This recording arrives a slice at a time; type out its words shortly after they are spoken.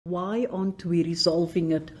Why aren't we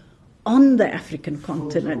resolving it on the African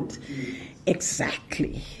continent?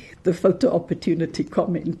 Exactly. The photo opportunity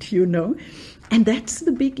comment, And that's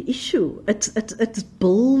the big issue. It's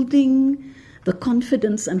building the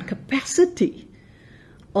confidence and capacity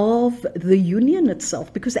of the union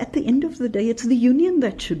itself, because at the end of the day, it's the union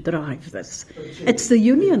that should drive this. It's the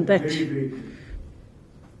union that...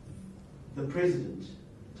 The president,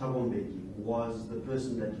 Thabo Mbeki, was the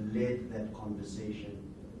person that led that conversation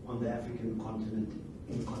on the African continent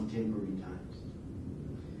in contemporary times.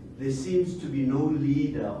 There seems to be no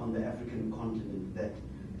leader on the African continent that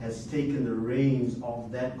has taken the reins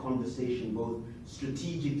of that conversation, both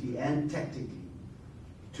strategically and tactically,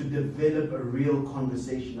 to develop a real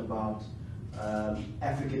conversation about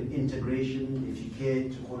African integration, if you care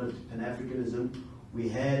to call it Pan-Africanism. We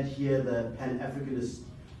had here the Pan-African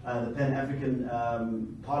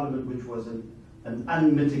Parliament, which was an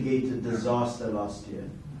unmitigated disaster last year.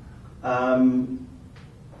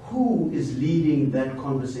 Who is leading that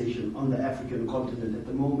conversation on the African continent at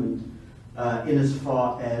the moment, in as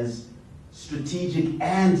far as strategic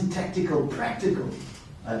and tactical, practical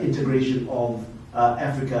integration of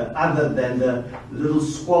Africa, other than the little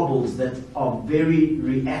squabbles that are very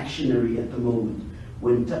reactionary at the moment?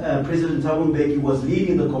 When President Thabo Mbeki was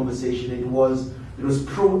leading the conversation, it was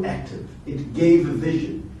proactive. It gave a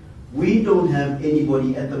vision. We don't have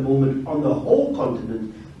anybody at the moment on the whole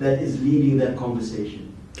continent that is leading that conversation.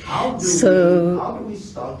 How do we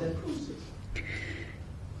start that process?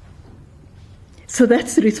 So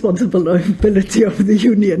that's the responsibility of the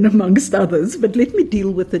union, amongst others, but let me deal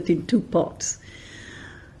with it in two parts.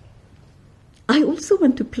 I also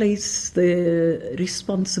want to place the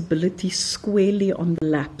responsibility squarely on the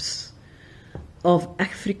laps of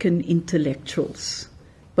African intellectuals,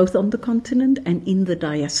 both on the continent and in the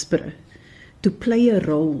diaspora, to play a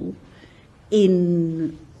role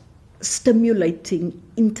in stimulating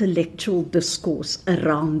intellectual discourse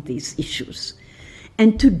around these issues,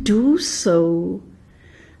 and to do so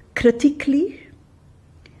critically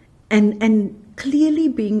and clearly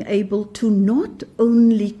being able to not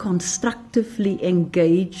only constructively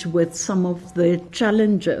engage with some of the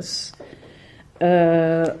challenges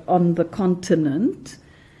on the continent,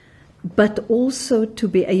 but also to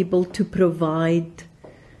be able to provide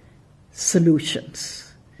solutions.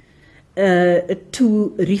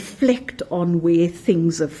 To reflect on where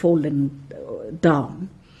things have fallen down.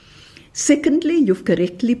 Secondly, you've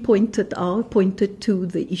correctly pointed to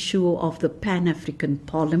the issue of the Pan-African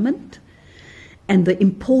Parliament and the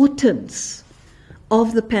importance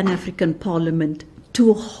of the Pan-African Parliament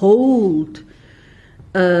to hold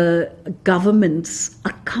governments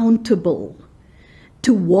accountable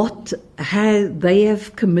to what they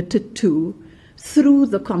have committed to through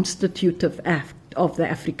the Constitutive Act of the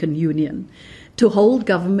African Union, to hold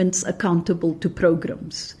governments accountable to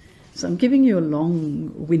programs. So I'm giving you a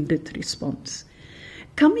long-winded response.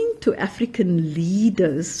 Coming to African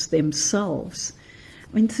leaders themselves,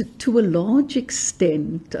 I mean, to a large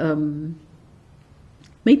extent,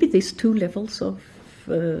 maybe there's two levels of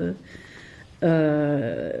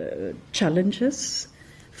challenges.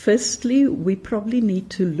 Firstly, we probably need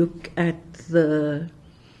to look at the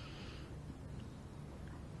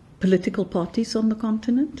political parties on the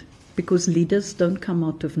continent, because leaders don't come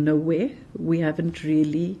out of nowhere. We haven't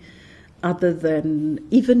really, other than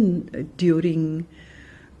even during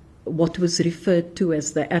what was referred to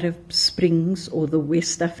as the Arab Springs or the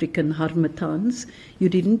West African Harmattans, you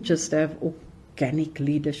didn't just have organic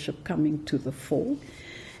leadership coming to the fore.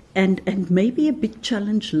 And maybe a big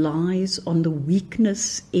challenge lies on the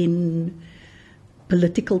weakness in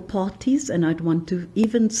political parties, and I'd want to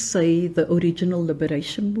even say the original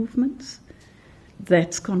liberation movements.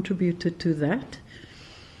 That's contributed to that.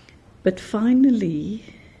 But finally,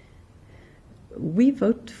 we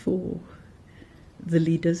vote for the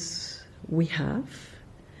leaders we have.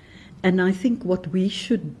 And I think what we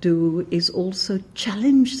should do is also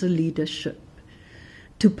challenge the leadership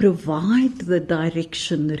to provide the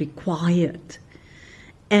direction required,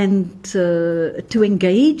 and to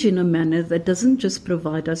engage in a manner that doesn't just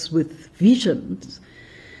provide us with visions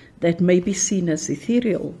that may be seen as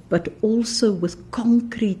ethereal, but also with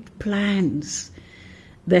concrete plans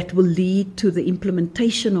that will lead to the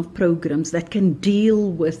implementation of programs that can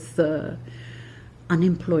deal with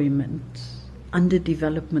unemployment,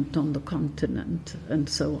 underdevelopment on the continent, and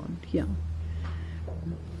so on. Yeah.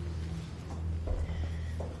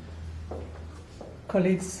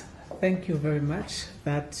 Colleagues, thank you very much.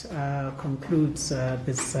 That concludes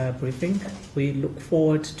this briefing. We look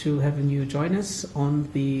forward to having you join us on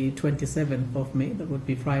the 27th of May. That would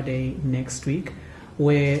be Friday next week,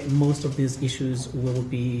 where most of these issues will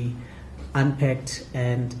be unpacked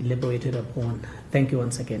and elaborated upon. Thank you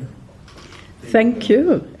once again. Thank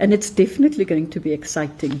you. And it's definitely going to be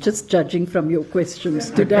exciting, just judging from your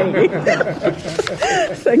questions today.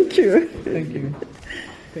 Thank you. Thank you.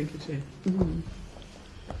 Thank you, Chair.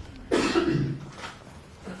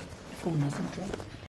 Phone hasn't dropped.